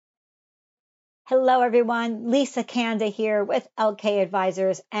Hello, everyone. Lisa Kanda here with LK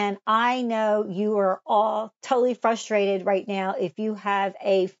Advisors. And I know you are all totally frustrated right now if you have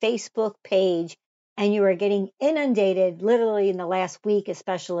a Facebook page and you are getting inundated, literally in the last week,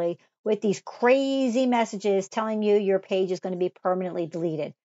 especially with these crazy messages telling you your page is going to be permanently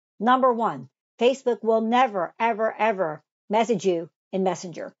deleted. Number one, Facebook will never, ever, ever message you in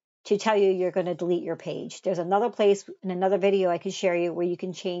Messenger to tell you you're going to delete your page. There's another place in another video I can share you where you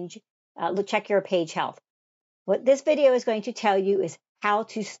can check your page health. What this video is going to tell you is how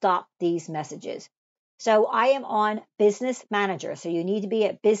to stop these messages. So I am on Business Manager. So you need to be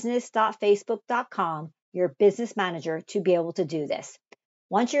at business.facebook.com, your business manager, to be able to do this.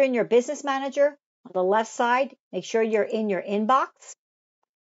 Once you're in your Business Manager, on the left side, make sure you're in your inbox.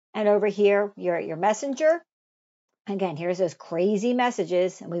 And over here, you're at your Messenger. Again, here's those crazy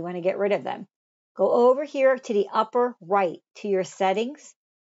messages, and we want to get rid of them. Go over here to the upper right to your settings,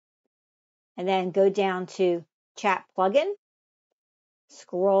 and then go down to chat plugin,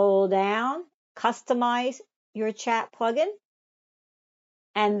 scroll down, customize your chat plugin.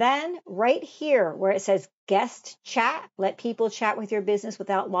 And then right here where it says guest chat, let people chat with your business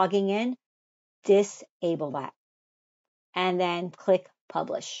without logging in, disable that. And then click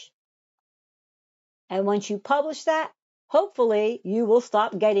publish. And once you publish that, hopefully you will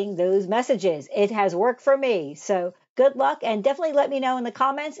stop getting those messages. It has worked for me. So good luck, and definitely let me know in the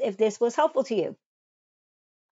comments if this was helpful to you.